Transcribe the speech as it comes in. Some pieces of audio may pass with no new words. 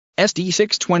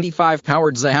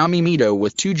SD625-powered Xiaomi mido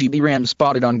with 2GB RAM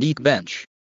spotted on Geekbench.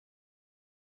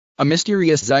 A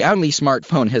mysterious Xiaomi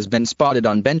smartphone has been spotted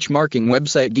on benchmarking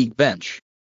website Geekbench.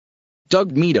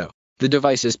 Dubbed mido, the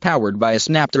device is powered by a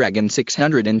Snapdragon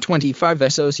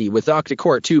 625 SoC with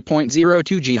octa-core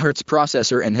 2.02 GHz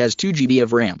processor and has 2GB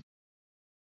of RAM.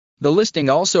 The listing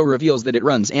also reveals that it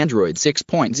runs Android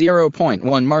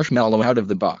 6.0.1 Marshmallow out of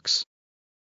the box.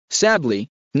 Sadly,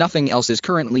 nothing else is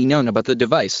currently known about the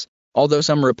device, although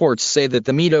some reports say that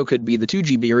the mido could be the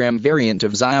 2GB RAM variant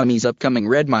of Xiaomi's upcoming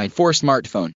Redmi 4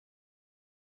 smartphone.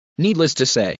 Needless to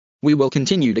say, we will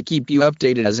continue to keep you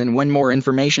updated as and when more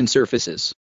information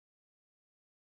surfaces.